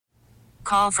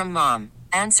Call from mom.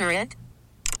 Answer it.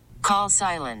 Call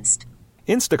silenced.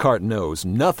 Instacart knows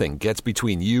nothing gets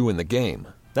between you and the game.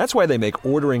 That's why they make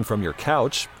ordering from your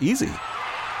couch easy.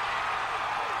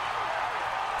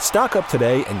 Stock up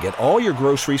today and get all your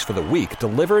groceries for the week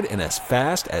delivered in as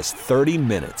fast as 30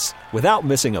 minutes without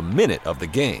missing a minute of the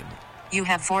game. You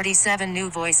have 47 new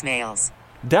voicemails.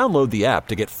 Download the app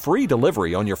to get free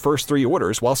delivery on your first 3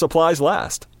 orders while supplies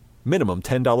last. Minimum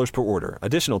 $10 per order.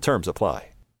 Additional terms apply.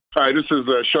 Hi, this is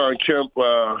Shawn Kemp,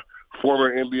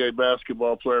 former NBA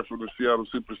basketball player for the Seattle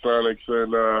Supersonics,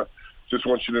 and just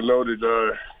want you to know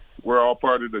that we're all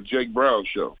part of the Jake Brown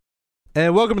Show.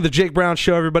 And welcome to the Jake Brown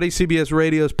Show, everybody. CBS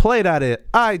Radio's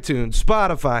Play.it, iTunes,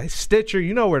 Spotify, Stitcher.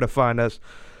 You know where to find us.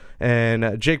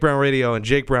 And Jake Brown Radio and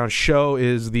Jake Brown Show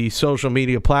is the social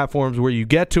media platforms where you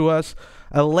get to us.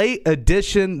 A late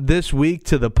addition this week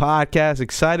to the podcast.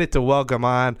 Excited to welcome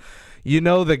on. You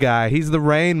know the guy. He's the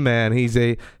Rain Man. He's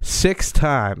a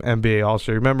 6-time NBA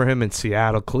All-Star. Remember him in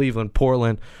Seattle, Cleveland,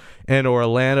 Portland, and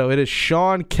Orlando. It is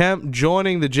Shawn Kemp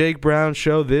joining the Jake Brown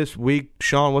Show this week.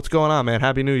 Shawn, what's going on, man?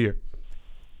 Happy New Year.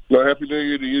 Well, Happy New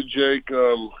Year to you, Jake.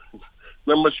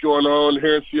 Not much going on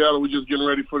here in Seattle. We're just getting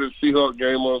ready for the Seahawks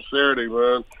game on Saturday,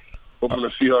 man. Hoping the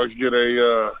Seahawks get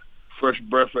a fresh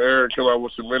breath of air and come out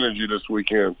with some energy this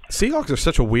weekend. Seahawks are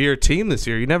such a weird team this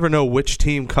year. You never know which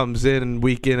team comes in and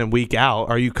week out.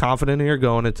 Are you confident here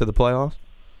going into the playoffs?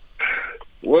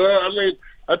 Well, I mean,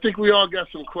 I think we all got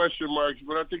some question marks,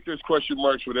 but I think there's question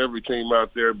marks with every team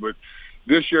out there. But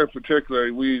this year in particular,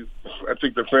 I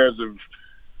think the fans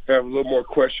have a little more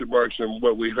question marks than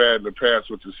what we've had in the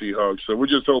past with the Seahawks. So we're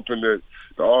just hoping that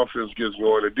the offense gets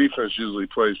going. The defense usually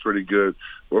plays pretty good.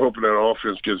 We're hoping that the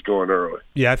offense gets going early.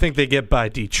 Yeah, I think they get by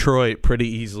Detroit pretty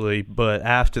easily, but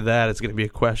after that it's going to be a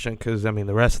question because, I mean,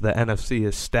 the rest of the NFC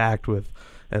is stacked with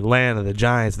Atlanta, the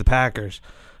Giants, the Packers,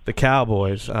 the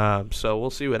Cowboys. So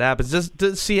we'll see what happens.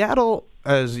 Does Seattle,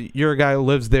 as you're a guy who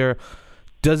lives there,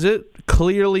 does it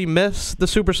clearly miss the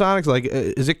Supersonics? Like,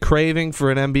 is it craving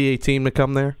for an NBA team to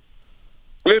come there?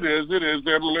 It is. I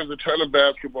mean, there's a ton of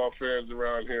basketball fans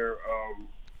around here.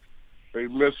 They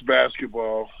miss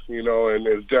basketball, you know, and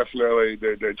it's definitely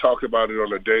they talk about it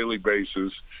on a daily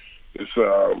basis. It's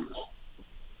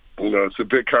you know, it's a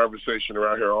big conversation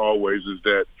around here always. Is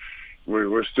that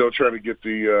we're still trying to get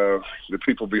the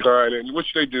people behind it,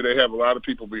 which they do. They have a lot of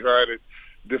people behind it,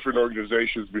 different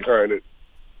organizations behind it.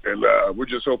 And we're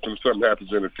just hoping something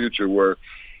happens in the future where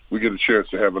we get a chance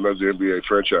to have another NBA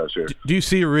franchise here. Do you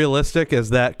see realistic as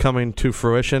that coming to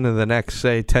fruition in the next,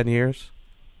 say, 10 years?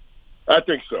 I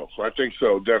think so,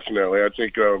 definitely. I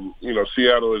think, you know,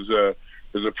 Seattle is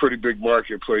a pretty big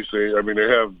marketplace. They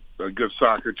have a good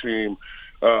soccer team,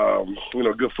 you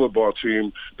know, good football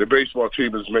team. The baseball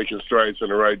team is making strides in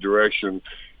the right direction.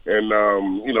 And,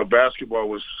 you know, basketball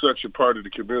was such a part of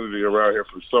the community around here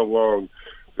for so long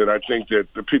that I think that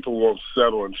the people won't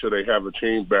settle until they have a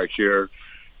team back here.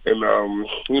 And,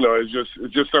 you know, it's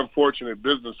just unfortunate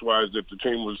business-wise that the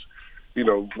team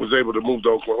was able to move to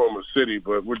Oklahoma City,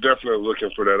 but we're definitely looking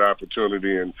for that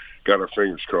opportunity and got our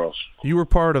fingers crossed. You were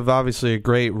part of, obviously, a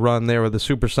great run there with the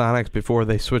Supersonics before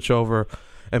they switch over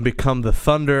and become the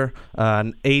Thunder.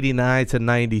 89 to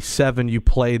 97 you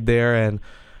played there, and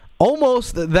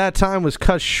almost that time was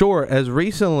cut short as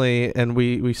recently, and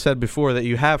we said before that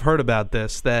you have heard about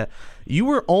this, that you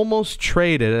were almost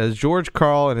traded, as George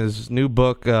Karl in his new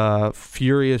book,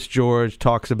 Furious George,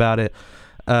 talks about it.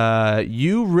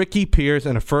 You, Ricky Pierce,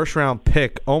 and a first-round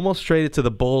pick almost traded to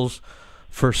the Bulls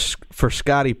for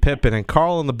Scottie Pippen, and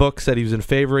Karl in the book said he was in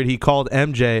favor of it. He called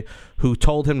MJ, who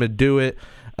told him to do it.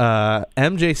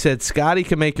 MJ said, Scottie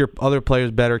can make your other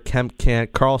players better, Kemp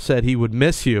can't. Karl said he would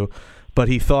miss you, but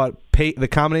he thought the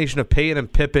combination of Payton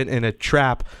and Pippen in a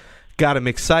trap got him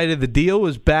excited. The deal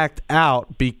was backed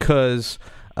out because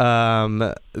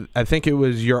I think it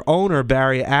was your owner,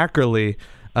 Barry Ackerley,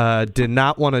 did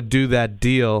not want to do that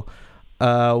deal.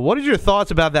 What are your thoughts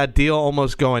about that deal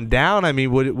almost going down? I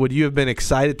mean, would you have been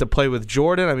excited to play with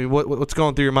Jordan? I mean, what's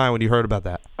going through your mind when you heard about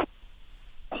that?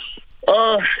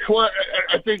 Well,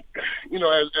 I think, you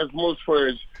know, as most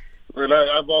players, and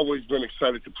I've always been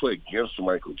excited to play against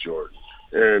Michael Jordan.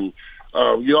 And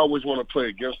you always want to play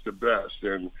against the best.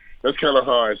 And that's kind of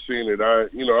how I've seen it.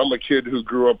 I'm a kid who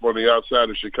grew up on the outside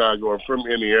of Chicago. I'm from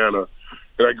Indiana,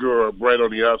 and I grew up right on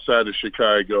the outside of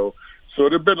Chicago. So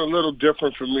it had been a little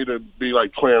different for me to be,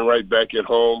 like, playing right back at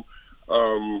home.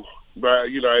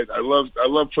 But, you know, I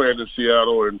love playing in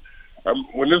Seattle. And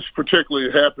when this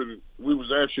particularly happened, we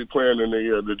was actually playing in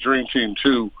the Dream Team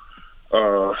 2.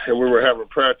 And we were having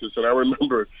practice, and I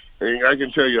remember, and I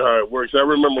can tell you how it works. I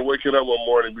remember waking up one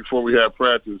morning before we had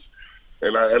practice,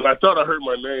 and I thought I heard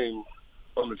my name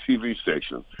on the TV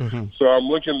station. Mm-hmm. So I'm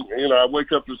looking, I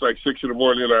wake up, it's like 6 in the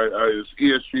morning, and it's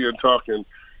ESPN talking,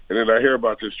 and then I hear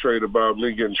about this trade about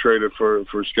me getting traded for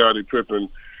Scottie Pippen.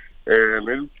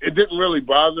 And it didn't really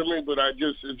bother me, but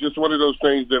it's just one of those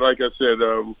things that, like I said,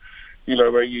 when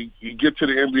you get to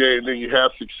the NBA and then you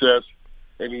have success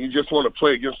and you just want to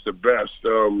play against the best.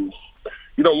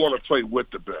 You don't want to play with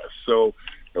the best. So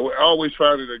I always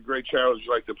found it a great challenge,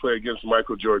 like to play against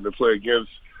Michael Jordan, to play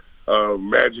against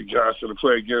Magic Johnson, to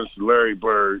play against Larry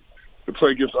Bird, to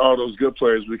play against all those good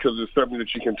players, because it's something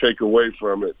that you can take away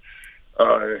from it.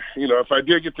 If I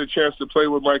did get the chance to play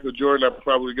with Michael Jordan, I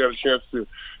probably got a chance to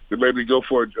maybe go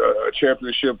for a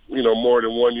championship, more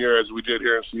than 1 year, as we did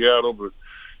here in Seattle. But,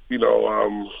 you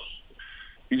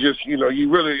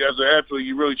really, as an athlete,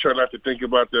 you really try not to think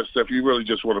about that stuff. You really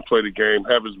just want to play the game,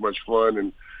 have as much fun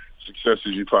and success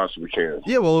as you possibly can.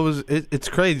 Yeah, well, it's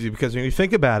crazy because when you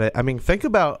think about it, I mean, think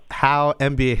about how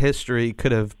NBA history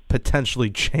could have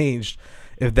potentially changed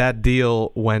if that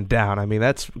deal went down. I mean,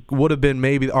 would have been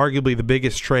maybe arguably the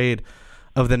biggest trade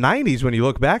of the 90s when you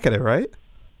look back at it, right?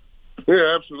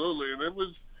 Yeah, absolutely. And it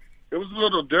was a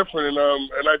little different.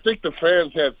 And I think the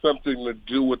fans had something to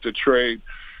do with the trade.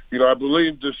 I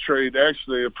believe this trade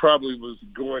actually, it probably was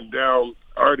going down,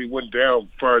 already went down as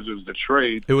far as the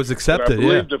trade. It was accepted, and I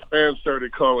believe the fans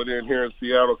started calling in here in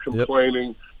Seattle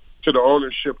complaining to the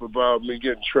ownership about me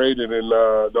getting traded, and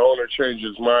the owner changed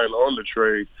his mind on the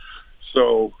trade.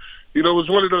 So, it was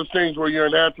one of those things where you're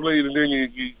an athlete and then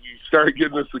you start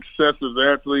getting the success as an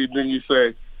athlete, and then you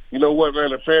say, you know what,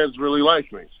 man, the fans really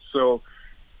like me. So,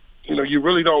 you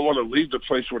really don't want to leave the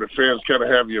place where the fans kind of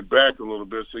have your back a little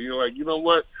bit. So you're like, you know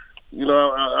what,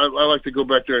 I like to go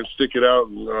back there and stick it out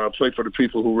and play for the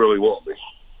people who really want me.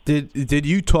 Did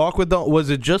you talk with was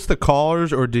it just the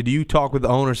callers, or did you talk with the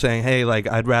owner saying, hey, like,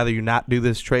 I'd rather you not do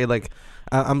this trade? Like,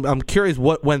 I'm curious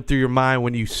what went through your mind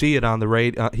when you see it on the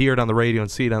radio, hear it on the radio,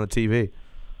 and see it on the TV.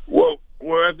 Well,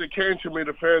 as it came to me,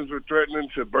 the fans were threatening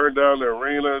to burn down the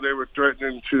arena. They were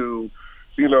threatening to,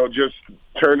 just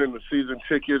turn in the season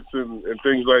tickets and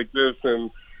things like this.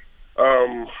 And,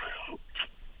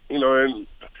 and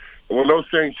when those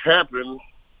things happen,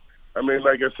 I mean,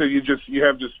 like I said, you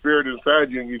have the spirit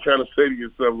inside you, and you kind of say to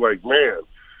yourself, like, man,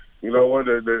 you know what,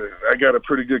 I got a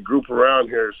pretty good group around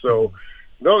here. So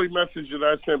the only message that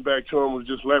I sent back to him was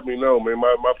just let me know, man.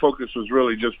 My focus was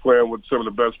really just playing with some of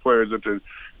the best players in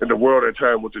the world at the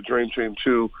time with the Dream Team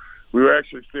 2. We were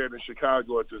actually staying in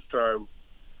Chicago at this time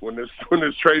when this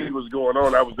trade was going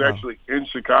on. I was actually in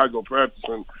Chicago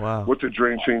practicing with the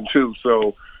Dream Team 2.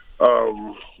 So,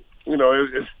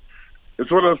 it's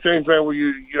one of those things, man, where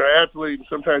you're an athlete and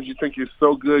sometimes you think you're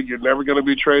so good you're never going to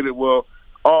be traded. Well,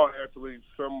 all athletes,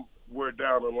 somewhere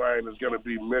down the line, is going to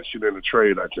be mentioned in a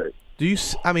trade, I think. Do you?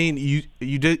 I mean,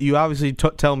 you obviously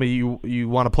tell me you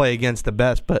want to play against the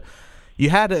best, but you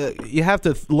have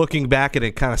to looking back at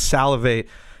it, kind of salivate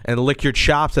and lick your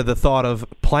chops at the thought of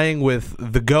playing with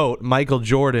the GOAT, Michael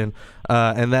Jordan,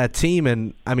 and that team.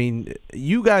 And I mean,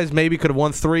 you guys maybe could have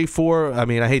won 3, 4. I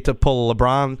mean, I hate to pull a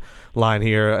LeBron line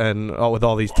here and with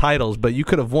all these titles, but you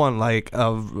could have won like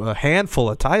a handful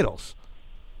of titles.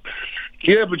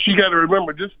 Yeah, but you got to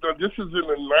remember, this is in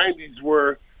the 90s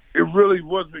where it really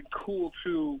wasn't cool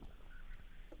to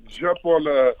jump on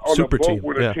a boat team,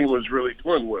 when a team was really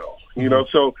doing well.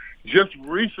 So just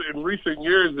in recent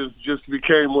years, it just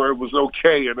became where it was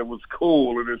okay and it was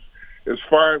cool, and it's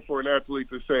fine for an athlete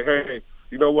to say, hey,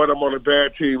 you know what, I'm on a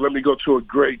bad team, let me go to a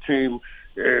great team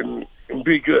and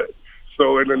be good.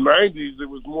 So in the 90s, it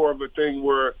was more of a thing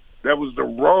where that was the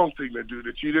wrong thing to do,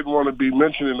 that you didn't want to be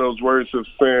mentioning those words of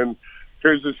saying,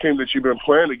 here's this team that you've been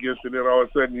playing against, and then all of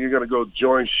a sudden you're going to go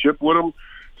join ship with them.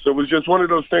 So it was just one of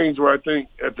those things where I think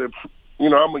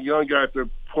I'm a young guy at the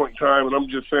point in time, and I'm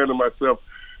just saying to myself,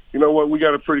 you know what, we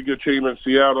got a pretty good team in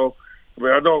Seattle. I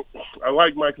mean, I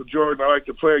like Michael Jordan. I like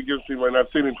to play against him, and I've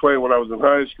seen him play when I was in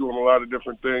high school and a lot of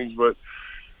different things. But,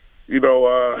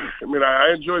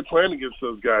 I enjoy playing against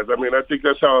those guys. I mean, I think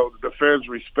that's how the fans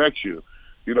respect you.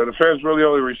 The fans really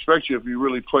only respect you if you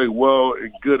really play well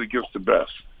and good against the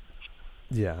best.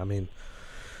 Yeah, I mean,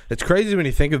 it's crazy when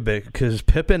you think of it, because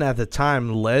Pippen at the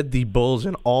time led the Bulls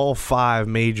in all 5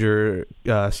 major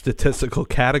statistical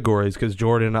categories, because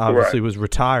Jordan obviously was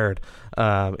retired.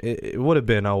 It would have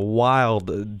been a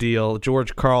wild deal.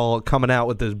 George Karl coming out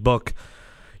with this book.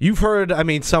 You've heard, I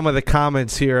mean, some of the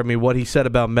comments here. I mean, what he said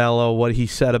about Melo, what he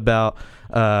said about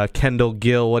Kendall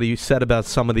Gill, what he said about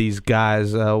some of these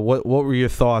guys. What were your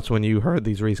thoughts when you heard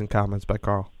these recent comments by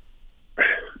Karl?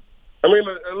 I mean,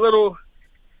 a little.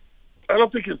 I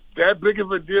don't think it's that big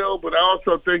of a deal, but I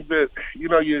also think that, you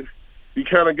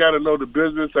kind of got to know the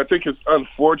business. I think it's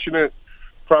unfortunate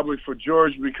probably for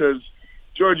George, because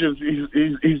George is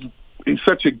he's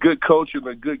such a good coach and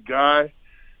a good guy,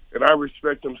 and I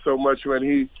respect him so much. Man,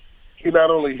 he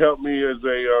not only helped me as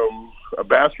a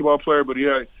basketball player, but he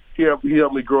helped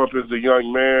me grow up as a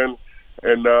young man,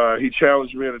 and he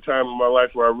challenged me at a time in my life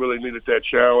where I really needed that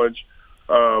challenge.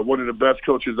 One of the best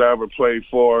coaches I ever played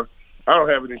for. I don't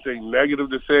have anything negative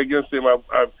to say against him.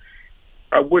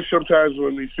 I wish sometimes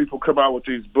when these people come out with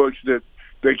these books that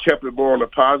they kept it more on the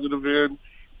positive end.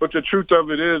 But the truth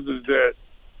of it is that,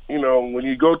 when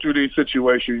you go through these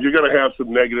situations, you're going to have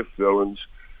some negative feelings,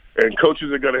 and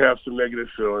coaches are going to have some negative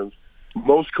feelings.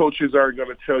 Most coaches aren't going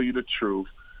to tell you the truth.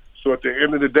 So at the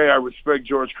end of the day, I respect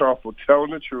George Karl for telling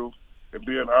the truth and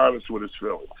being honest with his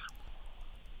feelings.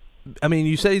 I mean,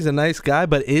 you say he's a nice guy,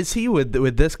 but is he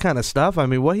with this kind of stuff? I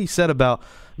mean, what he said about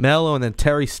Melo and then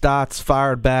Terry Stotts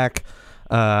fired back.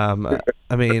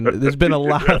 I mean, there's been a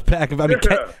lot of back. I mean,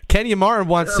 Kenny Martin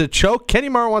wants to choke. Kenny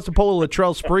Martin wants to pull a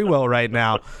Latrell Sprewell right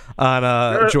now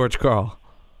on George Karl.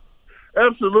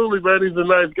 Absolutely, man. He's a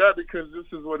nice guy because this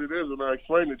is what it is, and I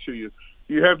explained it to you.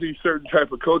 You have these certain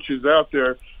type of coaches out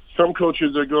there. Some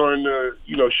coaches are going to,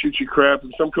 shoot you crap,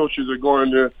 and some coaches are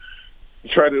going to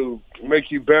try to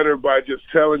make you better by just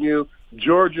telling you.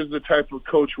 George is the type of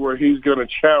coach where he's going to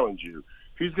challenge you.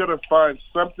 He's going to find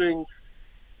something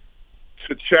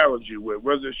to challenge you with,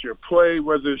 whether it's your play,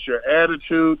 whether it's your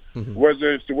attitude,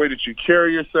 whether it's the way that you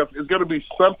carry yourself. It's going to be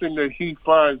something that he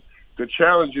finds to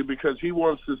challenge you because he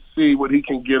wants to see what he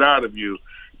can get out of you.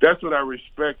 That's what I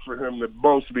respect for him the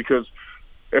most, because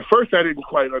at first I didn't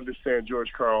quite understand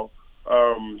George Karl,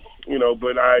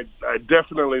 but I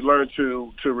definitely learned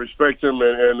to respect him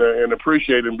and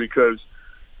appreciate him because,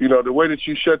 the way that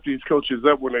you shut these coaches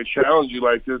up when they challenge you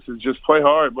like this is just play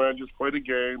hard, man. Just play the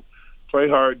game. Play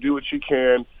hard, do what you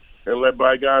can, and let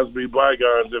bygones be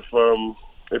bygones.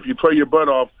 If you play your butt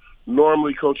off,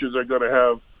 normally coaches are going to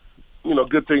have,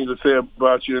 good things to say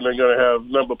about you, and they're going to have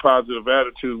number positive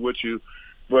attitude with you.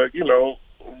 But,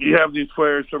 you have these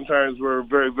players sometimes who are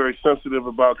very, very sensitive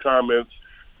about comments.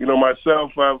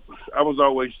 Myself, I was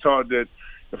always taught that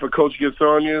if a coach gets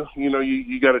on you,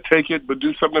 you got to take it, but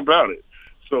do something about it.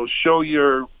 So show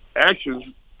your actions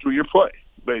through your play,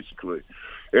 basically.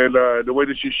 And the way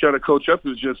that you shut a coach up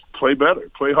is just play better,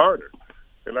 play harder.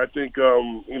 And I think,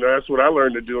 that's what I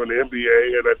learned to do in the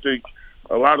NBA. And I think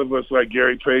a lot of us, like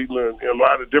Gary Payton and a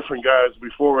lot of different guys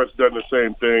before us, done the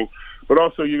same thing. But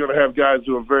also you're going to have guys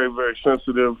who are very, very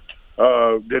sensitive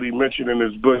that he mentioned in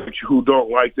his book who don't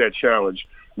like that challenge.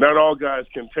 Not all guys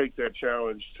can take that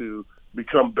challenge to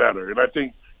become better. And I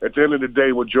think at the end of the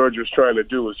day, what George was trying to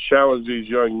do is challenge these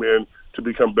young men to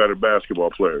become better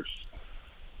basketball players.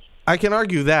 I can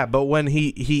argue that, but when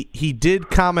he did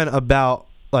comment about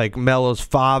like Melo's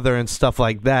father and stuff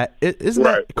like that, isn't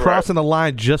that crossing the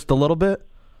line just a little bit?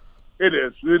 It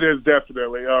is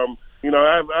definitely. I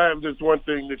have this one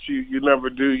thing that you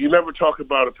never do. You never talk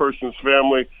about a person's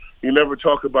family. You never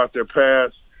talk about their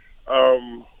past.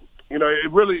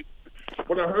 It really,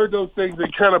 when I heard those things,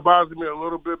 it kind of bothered me a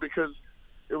little bit because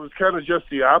it was kind of just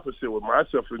the opposite with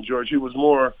myself and George. He was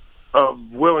more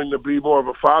willing to be more of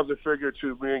a father figure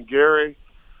to me and Gary,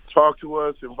 talk to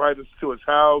us, invite us to his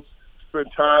house, spend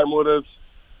time with us,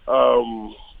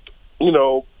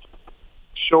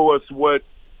 show us what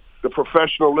the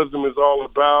professionalism is all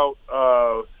about.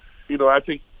 I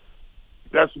think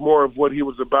that's more of what he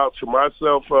was about to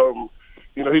myself.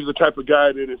 He's the type of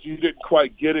guy that if you didn't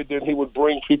quite get it, then he would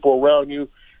bring people around you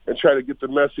and try to get the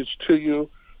message to you.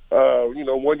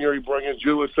 One year he brought in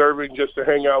Julius Erving just to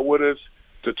hang out with us,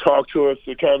 to talk to us,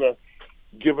 to kind of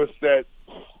give us that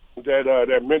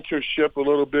mentorship a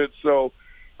little bit. So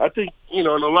I think, in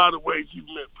a lot of ways he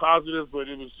meant positive, but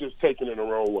it was just taken in the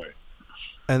wrong way.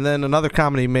 And then another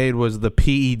comment he made was the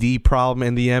PED problem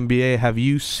in the NBA. Have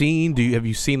you seen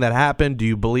that happen? Do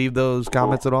you believe those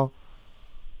comments at all?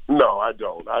 No, I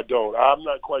don't. I'm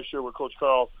not quite sure where Coach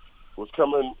Karl was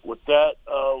coming with that.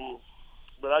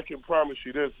 But I can promise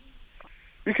you this.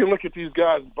 You can look at these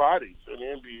guys' bodies in the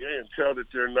NBA and tell that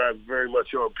they're not very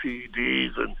much on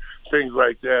PEDs and things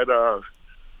like that.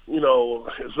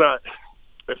 It's not,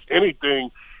 if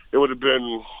anything, it would have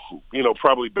been,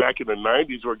 probably back in the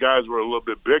 90s where guys were a little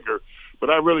bit bigger. But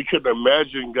I really couldn't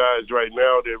imagine guys right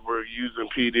now that were using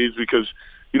PEDs because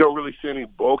you don't really see any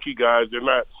bulky guys. There are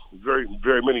not very,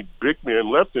 very many big men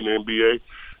left in the NBA,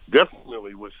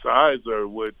 definitely with size or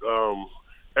with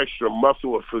extra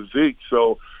muscle or physique.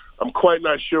 So I'm quite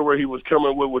not sure where he was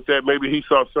coming with that. Maybe he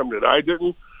saw something that I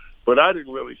didn't, but I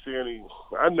didn't really see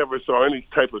I never saw any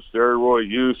type of steroid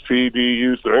use, PED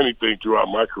use, or anything throughout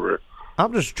my career.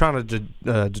 I'm just trying to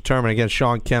determine, again,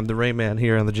 Shawn Kemp, the Rain Man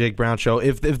here on the Jake Brown Show,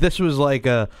 if this was like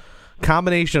a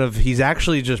combination of he's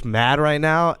actually just mad right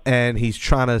now and he's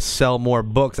trying to sell more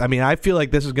books. I mean, I feel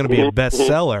like this is going to be a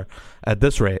bestseller at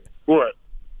this rate. Right.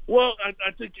 Well,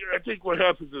 I think what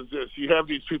happens is this. You have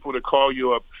these people that call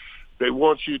you up. They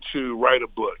want you to write a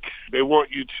book. They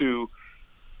want you to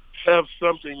have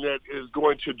something that is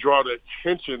going to draw the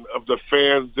attention of the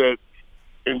fans that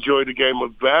enjoy the game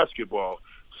of basketball.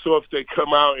 So if they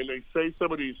come out and they say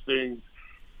some of these things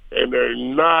and they're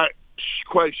not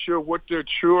quite sure what they're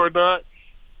true or not,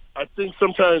 I think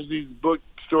sometimes these book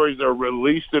stories are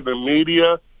released in the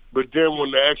media, but then when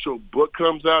the actual book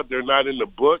comes out, they're not in the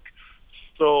book.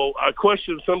 So I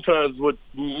question sometimes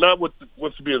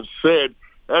what's being said,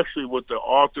 actually what the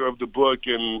author of the book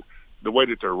and the way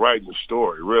that they're writing the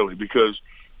story, really. Because,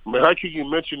 I mean, how can you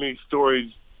mention these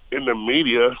stories in the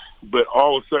media, but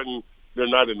all of a sudden they're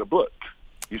not in the book?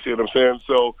 You see what I'm saying?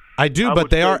 So I do, but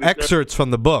they are excerpts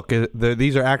from the book.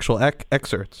 These are actual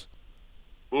excerpts.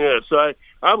 Yeah, so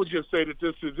I would just say that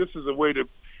this is a way that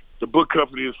the book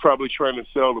company is probably trying to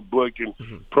sell the book and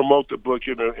promote the book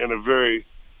in a very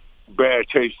bad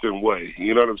tasting way.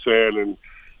 You know what I'm saying?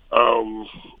 And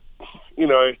you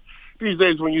know, these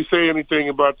days when you say anything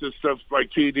about this stuff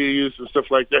like TDs and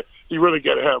stuff like that, you really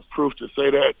got to have proof to say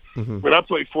that. When I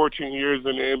played 14 years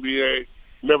in the NBA,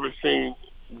 never seen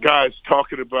guys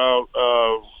talking about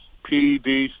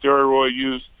PED, steroid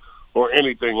use, or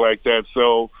anything like that.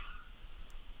 So,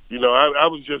 you know, I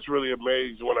was just really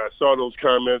amazed when I saw those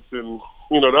comments. And,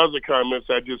 you know, the other comments,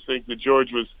 I just think that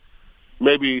George was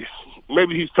maybe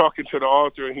he's talking to the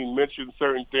author and he mentioned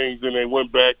certain things and they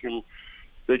went back and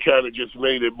they kind of just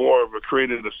made it more of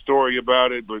created a story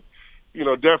about it. But, you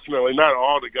know, definitely not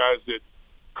all the guys that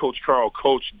Coach Karl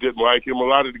coached didn't like him. A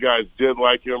lot of the guys did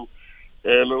like him.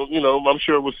 And, you know, I'm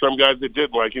sure it was some guys that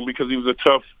didn't like him because he's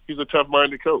a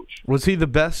tough-minded coach. Was he the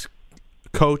best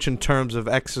coach in terms of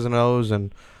X's and O's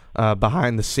and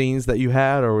behind the scenes that you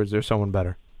had, or was there someone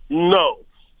better? No,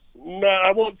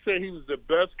 I won't say he was the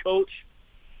best coach.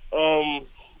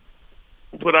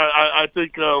 But I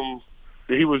think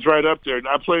that he was right up there.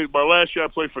 My last year I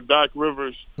played for Doc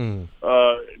Rivers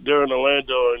there in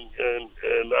Orlando,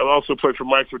 and I also played for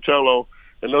Mike Fratello,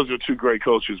 and those are two great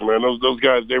coaches, man. Those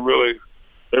guys, they really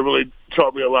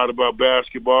taught me a lot about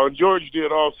basketball, and George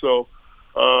did also.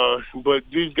 But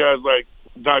these guys like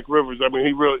Doc Rivers, I mean,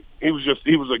 he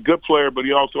was a good player, but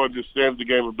he also understands the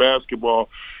game of basketball,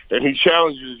 and he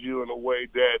challenges you in a way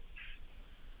that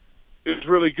is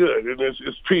really good, and it's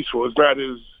peaceful. It's not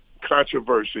as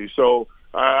controversy. So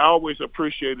I always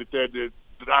appreciated that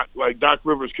Doc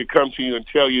Rivers could come to you and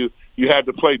tell you you had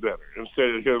to play better instead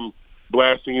of him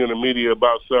blasting you in the media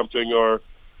about something or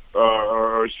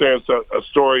saying a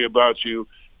story about you.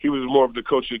 He was more of the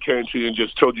coach that came to you and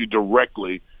just told you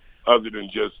directly, other than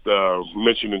just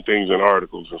mentioning things in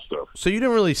articles and stuff. So you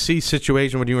didn't really see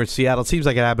situation when you were in Seattle. It seems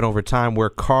like it happened over time where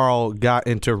Karl got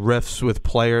into rifts with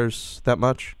players that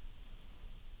much?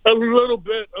 A little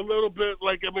bit.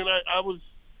 Like, I mean, I was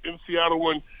in Seattle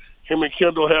when him and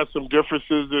Kendall had some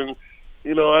differences, and,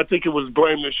 you know, I think it was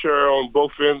blame to share on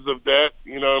both ends of that.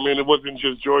 You know, I mean, it wasn't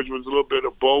just George. It was a little bit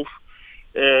of both.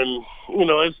 And, you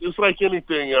know, it's like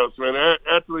anything else, man.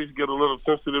 Athletes get a little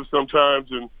sensitive sometimes,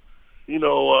 and, you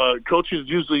know, coaches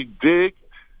usually dig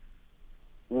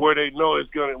where they know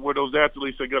where those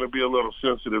athletes are going to be a little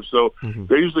sensitive. So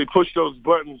they usually push those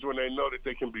buttons when they know that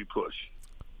they can be pushed.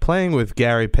 Playing with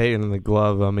Gary Payton in the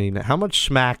glove, I mean, how much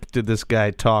smack did this guy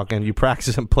talk? And you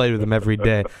practice and play with him every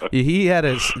day. He had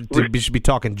to be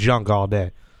talking junk all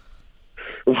day.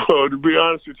 Well, to be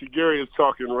honest with you, Gary is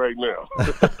talking right now.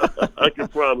 I can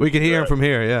promise. We can hear him from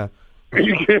here, yeah.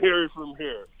 You can hear him from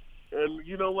here. And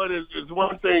you know what? It's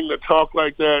one thing to talk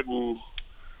like that, and,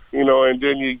 you know, and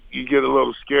then you get a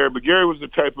little scared. But Gary was the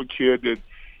type of kid that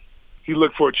he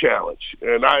looked for a challenge,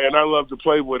 and I loved to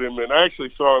play with him. And I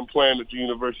actually saw him playing at the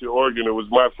University of Oregon. It was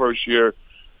my first year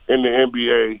in the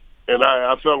NBA, and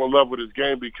I fell in love with his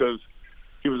game because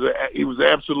he was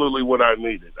absolutely what I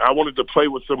needed. I wanted to play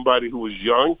with somebody who was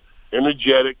young,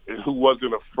 energetic, and who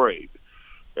wasn't afraid.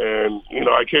 And, you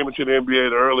know, I came into the NBA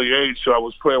at an early age, so I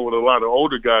was playing with a lot of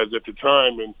older guys at the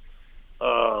time, and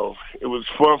it was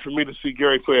fun for me to see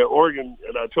Gary play at Oregon,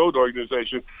 and I told the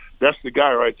organization, that's the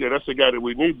guy right there. That's the guy that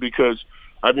we need, because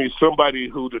I need somebody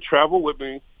who to travel with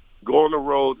me, go on the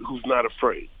road, who's not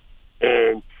afraid.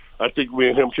 And I think me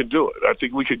and him can do it. I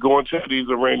think we could go into these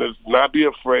arenas, not be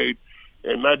afraid,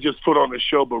 and not just put on a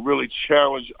show, but really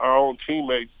challenge our own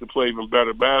teammates to play even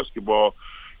better basketball.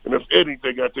 And if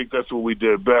anything, I think that's what we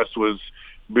did best, was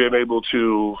being able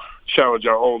to challenge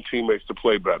our own teammates to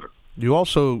play better. You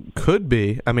also could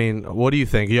be. I mean, what do you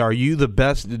think? Are you the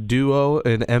best duo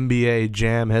in NBA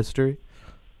Jam history?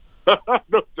 No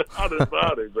doubt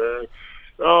about it, man.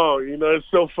 Oh, it's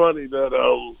so funny that,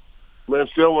 man,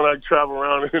 still when I travel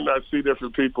around and I see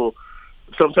different people,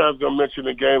 sometimes they'll mention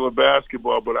the game of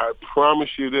basketball, but I promise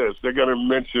you this, they're going to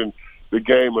mention the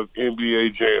game of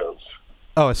NBA Jams.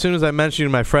 Oh, as soon as I mentioned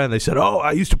my friend, they said, "Oh,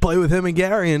 I used to play with him and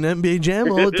Gary in NBA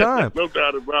Jam all the time." No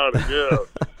doubt about it, yeah.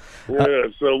 Yeah,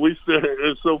 so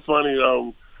it's so funny.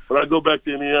 When I go back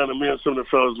to Indiana, me and some of the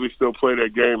fellas, we still play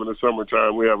that game in the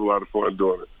summertime. We have a lot of fun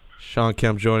doing it. Shawn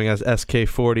Kemp joining us,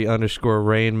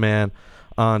 SK40_Rainman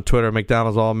on Twitter.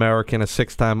 McDonald's All-American, a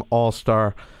 6-time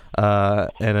All-Star, and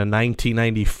a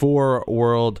 1994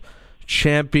 World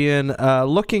Champion.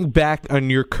 Looking back on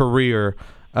your career,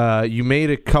 you made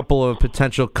a couple of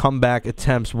potential comeback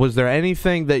attempts. Was there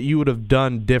anything that you would have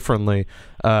done differently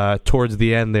towards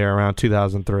the end there around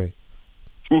 2003?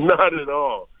 Not at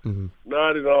all. Mm-hmm.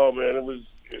 Not at all, man.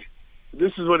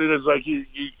 This is what it is. Like you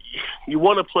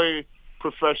want to play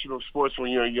professional sports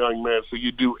when you're a young man, so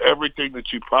you do everything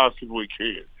that you possibly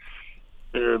can.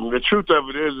 And the truth of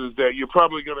it is that you're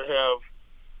probably going to have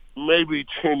maybe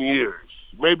 10 years,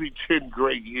 maybe 10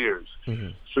 great years. Mm-hmm.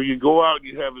 So you go out,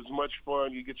 you have as much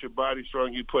fun, you get your body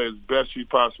strong, you play as best you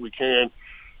possibly can,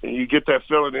 and you get that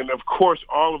feeling. And, of course,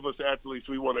 all of us athletes,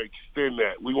 we want to extend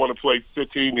that. We want to play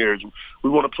 15 years.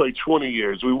 We want to play 20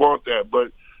 years. We want that.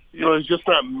 But, it's just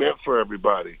not meant for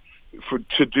everybody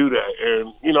to do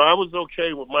that. And, I was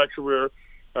okay with my career.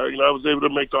 I was able to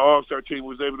make the All-Star team,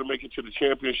 was able to make it to the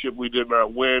championship. We did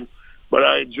not win. But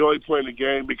I enjoyed playing the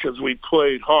game because we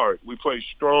played hard. We played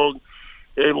strong.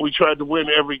 And we tried to win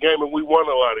every game, and we won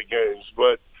a lot of games.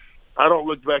 But I don't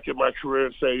look back at my career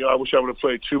and say, I wish I would have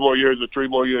played 2 more years or 3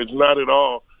 more years. Not at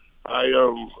all.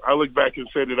 I look back and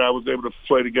say that I was able to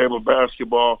play the game of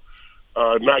basketball,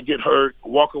 not get hurt,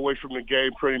 walk away from the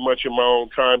game pretty much in my own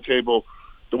timetable.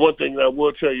 The one thing that I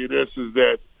will tell you this is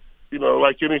that,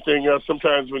 like anything else,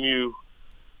 sometimes when you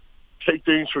take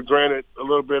things for granted a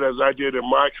little bit, as I did in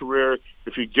my career,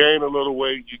 if you gain a little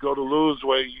weight, you go to lose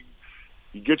weight,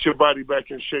 you get your body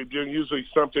back in shape, then usually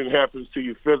something happens to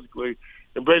you physically.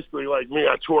 And basically, like me,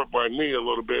 I tore up my knee a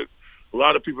little bit. A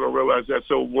lot of people don't realize that.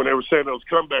 So when they were saying those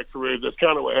comeback careers, that's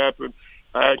kind of what happened.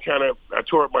 I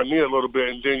tore up my knee a little bit,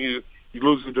 and then you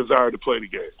lose the desire to play the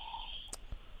game.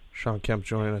 Shawn Kemp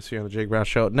joining us here on the Jake Brown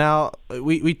Show. Now,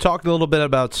 we talked a little bit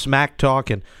about smack talk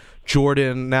and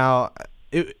Jordan. Now,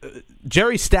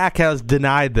 Jerry Stackhouse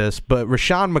denied this, but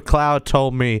Rashawn McLeod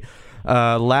told me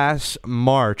last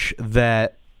March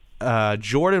that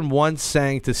Jordan once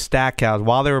sang to Stackhouse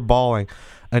while they were balling,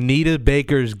 "Anita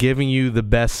Baker's giving you the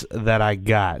best that I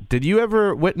got." Did you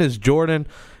ever witness Jordan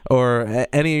or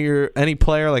any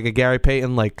player like a Gary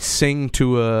Payton sing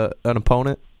to an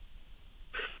opponent?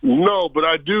 No, but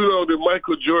I do know that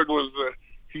Michael Jordan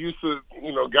he used to,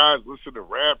 guys listen to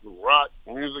rap and rock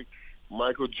music.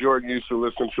 Michael Jordan used to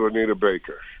listen to Anita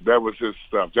Baker. That was his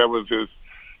stuff. That was his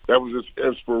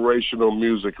inspirational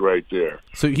music right there.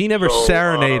 So he never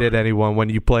serenaded anyone when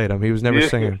you played him. He was never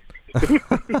singing.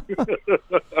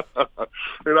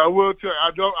 And I will tell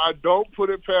you, I don't put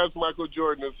it past Michael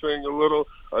Jordan to sing a little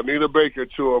Anita Baker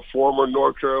to a former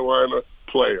North Carolina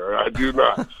player. I do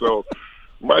not. So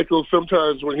Michael,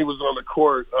 sometimes when he was on the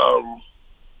court,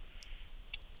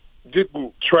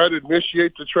 didn't try to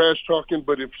initiate the trash talking,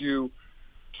 but if you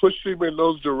push him in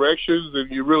those directions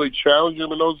and you really challenge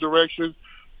him in those directions,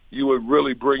 you would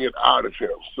really bring it out of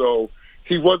him. So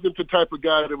he wasn't the type of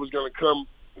guy that was going to come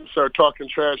and start talking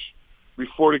trash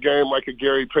before the game like a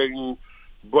Gary Payton,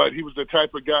 but he was the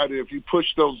type of guy that if you push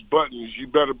those buttons, you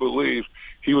better believe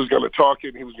he was going to talk it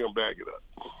and he was going to back it up.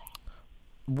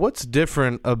 What's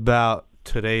different about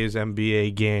today's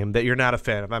NBA game that you're not a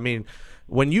fan of? I mean,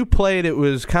 when you played, it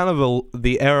was kind of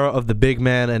the era of the big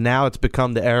man, and now it's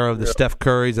become the era of the Steph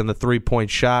Currys and the three-point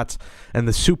shots and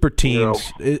the super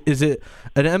teams. Is it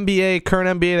an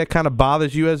current NBA that kind of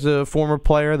bothers you as a former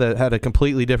player that had a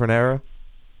completely different era?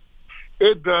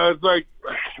 It does.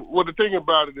 Well, the thing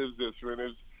about it is this, man,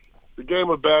 is the game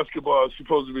of basketball is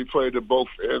supposed to be played at both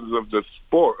ends of the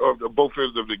sport, or both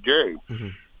ends of the game.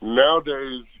 Mm-hmm.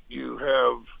 Nowadays, you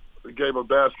have the game of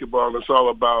basketball, and it's all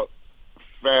about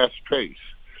fast pace.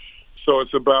 So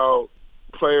it's about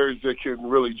players that can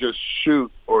really just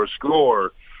shoot or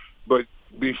score. But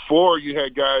before, you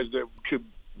had guys that could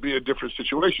be a different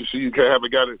situation. So you could have a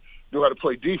guy that knew how to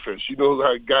play defense. You know,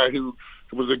 a guy who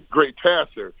was a great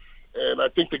passer. And I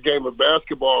think the game of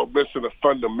basketball is missing the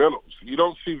fundamentals. You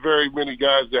don't see very many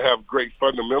guys that have great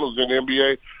fundamentals in the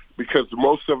NBA because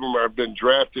most of them have been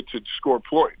drafted to score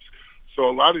points. So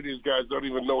a lot of these guys don't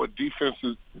even know what defense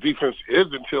is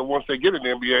until once they get in the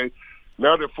NBA.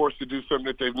 Now they're forced to do something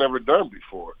that they've never done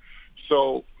before.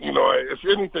 So, if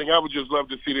anything, I would just love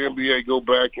to see the NBA go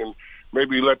back and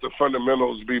maybe let the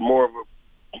fundamentals be more of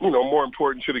a, more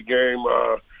important to the game,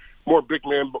 more big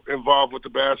men involved with the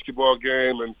basketball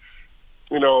game. And,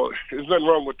 there's nothing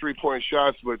wrong with three-point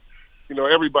shots, but,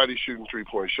 everybody's shooting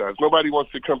three-point shots. Nobody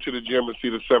wants to come to the gym and see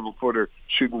the 7-footer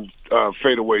shooting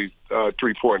fadeaway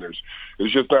three-pointers.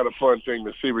 It's just not a fun thing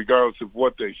to see, regardless of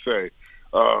what they say.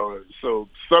 So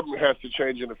something has to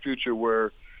change in the future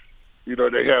where,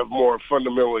 they have more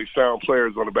fundamentally sound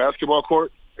players on the basketball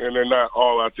court, and they're not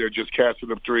all out there just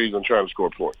casting up threes and trying to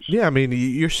score points. Yeah, I mean,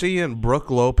 you're seeing Brook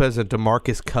Lopez and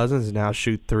DeMarcus Cousins now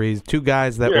shoot threes, two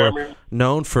guys that were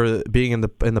known for being in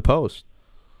the post.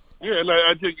 Yeah, and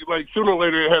I think sooner or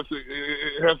later it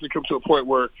has to come to a point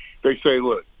where they say,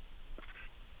 look,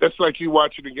 that's like you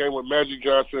watching the game with Magic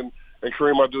Johnson and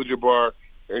Kareem Abdul-Jabbar,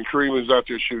 and Kareem is out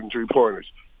there shooting three-pointers.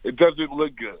 It doesn't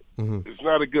look good. Mm-hmm. It's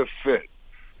not a good fit.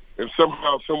 And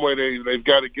somehow, some way, they've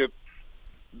got to get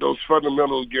those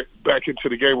fundamentals get back into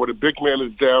the game where the big man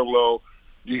is down low.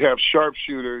 You have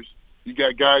sharpshooters. You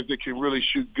got guys that can really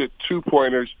shoot good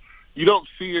two-pointers. You don't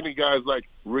see any guys like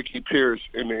Ricky Pierce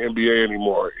in the NBA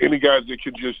anymore. Any guys that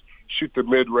can just shoot the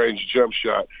mid-range jump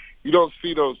shot. You don't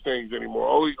see those things anymore.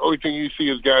 Only thing you see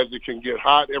is guys that can get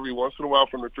hot every once in a while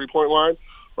from the three-point line,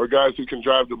 or guys who can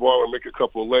drive the ball and make a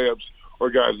couple of layups, or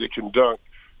guys that can dunk.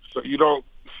 So you don't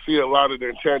see a lot of the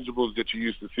intangibles that you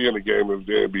used to see in the game of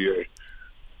the NBA.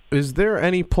 Is there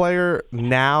any player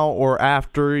now or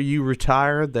after you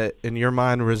retire that, in your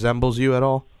mind, resembles you at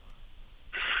all?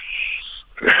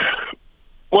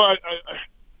 Well,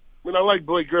 I like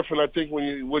Blake Griffin. I think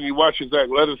when you watch his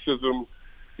athleticism,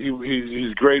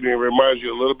 he's great and he reminds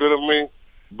you a little bit of me.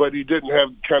 But he didn't have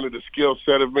kind of the skill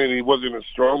set of me, and he wasn't as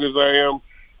strong as I am.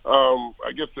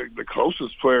 I guess the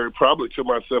closest player probably to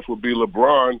myself would be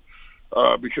LeBron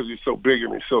because he's so big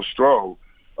and he's so strong.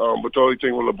 But the only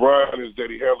thing with LeBron is that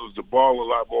he handles the ball a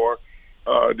lot more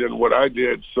than what I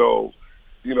did. So,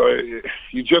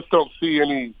 you just don't see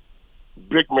any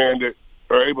big man that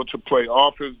are able to play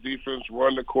offense, defense,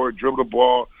 run the court, dribble the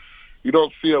ball. You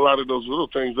don't see a lot of those little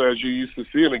things as you used to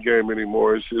see in the game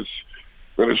anymore.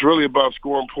 It's really about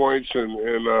scoring points and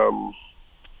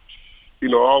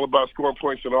all about scoring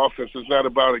points and offense. It's not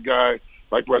about a guy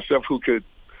like myself who could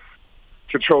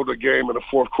control the game in the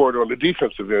fourth quarter on the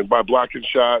defensive end by blocking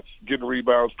shots, getting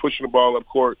rebounds, pushing the ball up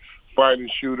court, finding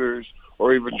shooters,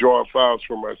 or even drawing fouls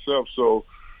for myself. So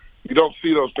you don't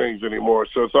see those things anymore.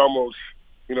 So it's almost,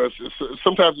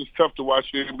 sometimes it's tough to watch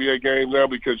the NBA game now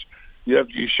because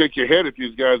you shake your head at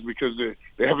these guys because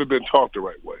they haven't been taught the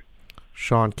right way.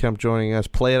 Shawn Kemp joining us.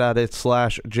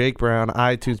 Play.it/Jake Brown,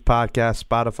 iTunes Podcast,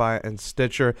 Spotify, and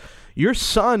Stitcher. Your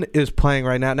son is playing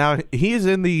right now. Now, he's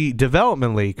in the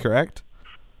development league, correct?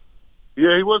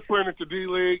 Yeah, he was playing at the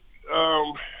D-League.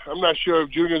 I'm not sure if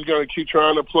Junior's going to keep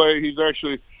trying to play. He's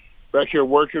actually back here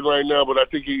working right now, but I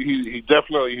think he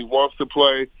definitely wants to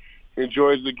play. He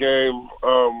enjoys the game.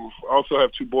 Also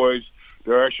have two boys.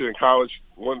 They're actually in college.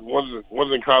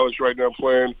 One's in college right now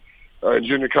playing in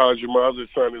junior college, and my other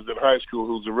son is in high school,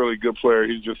 who's a really good player.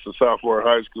 He's just a sophomore in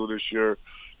high school this year,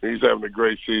 and he's having a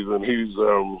great season.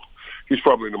 He's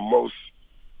probably the most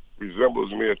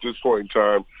resembles me at this point in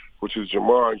time, which is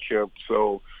Shawn Kemp.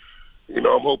 So, I'm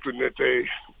hoping that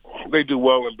they do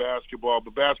well in basketball,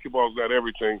 but basketball is not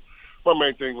everything. My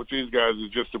main thing with these guys is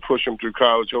just to push them through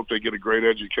college, hope they get a great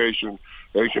education,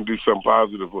 and they can do something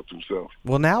positive with themselves.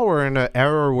 Well, now we're in an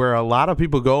era where a lot of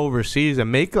people go overseas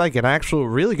and make like an actual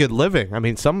really good living. I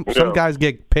mean, some guys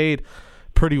get paid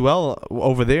pretty well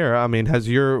over there. I mean, has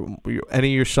any of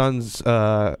your sons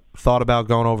thought about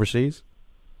going overseas?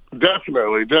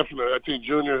 Definitely. I think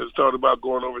Junior has thought about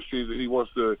going overseas, and he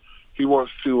wants to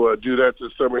do that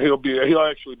this summer. He'll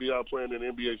actually be out playing in the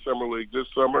NBA Summer League this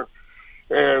summer.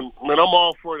 And man, I'm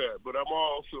all for that, but I'm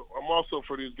also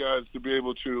for these guys to be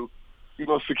able to,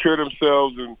 secure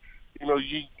themselves and,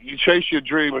 you chase your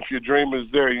dream if your dream is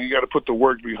there. You got to put the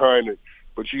work behind it,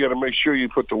 but you got to make sure you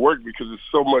put the work because it's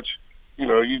so much.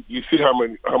 You see how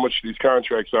much these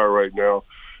contracts are right now,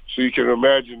 so you can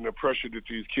imagine the pressure that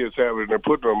these kids have, and they're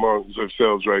putting among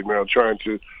themselves right now, trying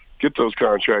to get those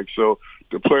contracts. So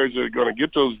the players that are going to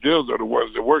get those deals are the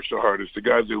ones that work the hardest, the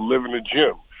guys that live in the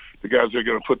gym. The guys that are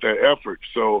going to put that effort.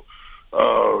 So,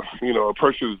 a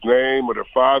person's name or their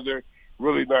father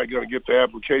really not going to get the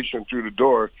application through the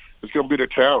door. It's going to be their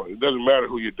talent. It doesn't matter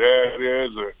who your dad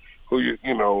is or who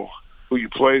you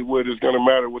played with. It's going to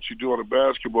matter what you do on the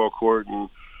basketball court.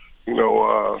 And,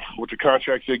 with the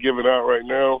contracts they're giving out right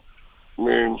now, I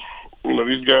mean,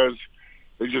 these guys,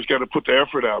 they just got to put the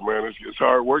effort out, man. It's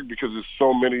hard work because there's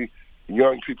so many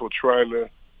young people trying to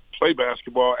play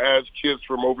basketball as kids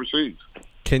from overseas.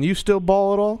 Can you still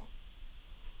ball at all?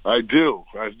 I do.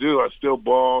 I still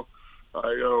ball.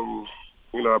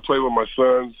 I play with my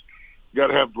sons. You got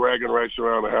to have bragging rights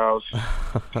around the house.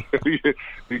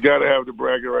 You got to have the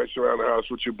bragging rights around the house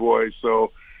with your boys.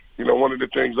 So, one of the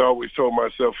things I always told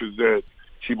myself is that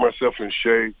keep myself in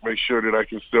shape, make sure that I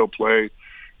can still play,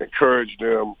 encourage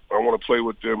them. I want to play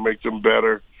with them, make them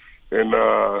better. And,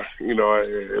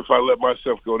 if I let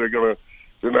myself go, they're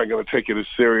not going to take it as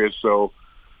serious. So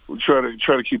we try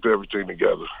to keep everything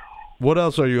together. What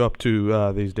else are you up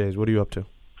to these days? What are you up to?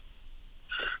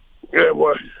 Yeah,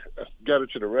 well, I got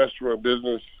into the restaurant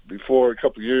business before a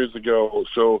couple of years ago.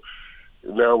 So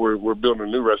now we're building a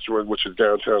new restaurant, which is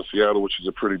downtown Seattle, which is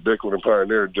a pretty big one in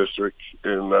Pioneer District.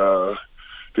 And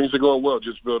things are going well.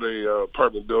 Just built a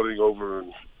apartment building over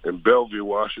in Bellevue,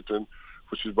 Washington,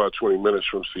 which is about 20 minutes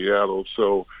from Seattle.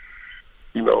 So,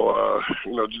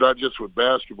 not just with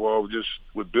basketball, just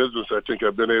with business, I think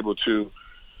I've been able to,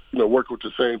 work with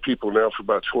the same people now for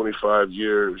about 25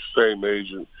 years, same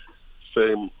agent,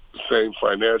 same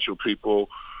financial people,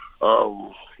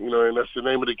 and that's the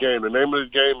name of the game. The name of the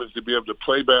game is to be able to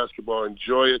play basketball,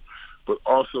 enjoy it, but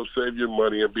also save your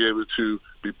money and be able to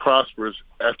be prosperous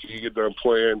after you get done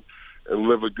playing and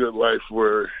live a good life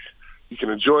where you can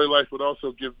enjoy life but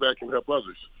also give back and help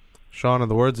others. Shawn, in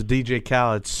the words of DJ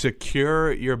Khaled,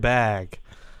 secure your bag.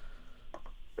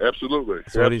 Absolutely.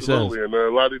 That's what he says. And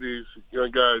a lot of these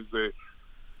young guys, they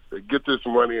get this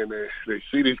money and they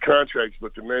see these contracts,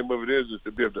 but the name of it is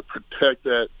to be able to protect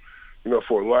that,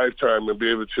 for a lifetime and be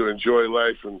able to enjoy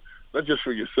life, and not just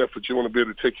for yourself, but you want to be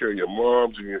able to take care of your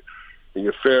moms and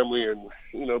your family and,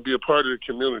 be a part of the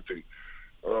community.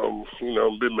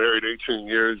 I've been married 18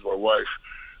 years. My wife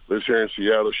lives here in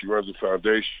Seattle. She runs a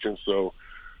foundation. So,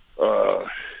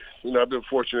 I've been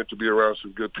fortunate to be around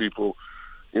some good people,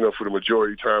 for the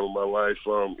majority time of my life.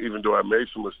 Even though I made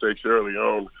some mistakes early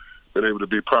on, been able to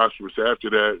be prosperous after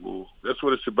that. And that's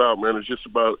what it's about, man. It's just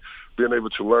about being able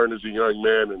to learn as a young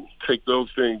man and take those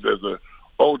things as an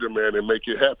older man and make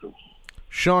it happen.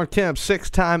 Shawn Kemp,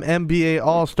 6-time NBA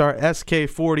All-Star,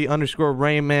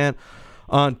 SK40_Rainman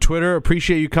on Twitter.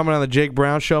 Appreciate you coming on the Jake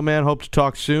Brown Show, man. Hope to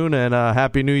talk soon, and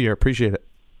Happy New Year. Appreciate it.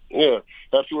 Yeah,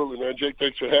 absolutely, man. Jake,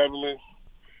 thanks for having me.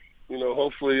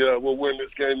 Hopefully we'll win this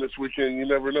game this weekend. You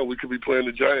never know. We could be playing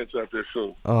the Giants out there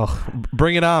soon. Oh,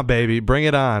 bring it on, baby. Bring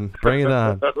it on. Bring it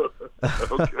on.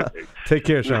 Okay. Take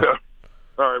care, Shawn. Yeah.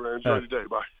 All right, man. Enjoy the day.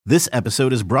 Bye. This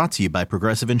episode is brought to you by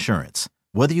Progressive Insurance.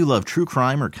 Whether you love true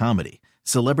crime or comedy,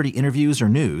 celebrity interviews or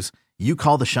news, you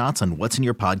call the shots on what's in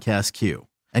your podcast queue.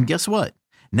 And guess what?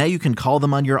 Now you can call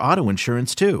them on your auto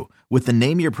insurance too with the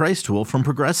Name Your Price tool from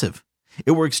Progressive.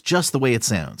 It works just the way it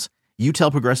sounds. You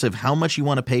tell Progressive how much you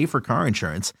want to pay for car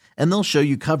insurance, and they'll show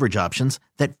you coverage options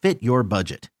that fit your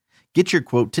budget. Get your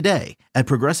quote today at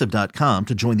Progressive.com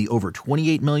to join the over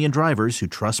 28 million drivers who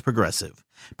trust Progressive.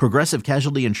 Progressive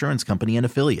Casualty Insurance Company and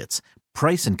Affiliates.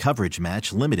 Price and coverage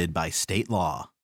match limited by state law.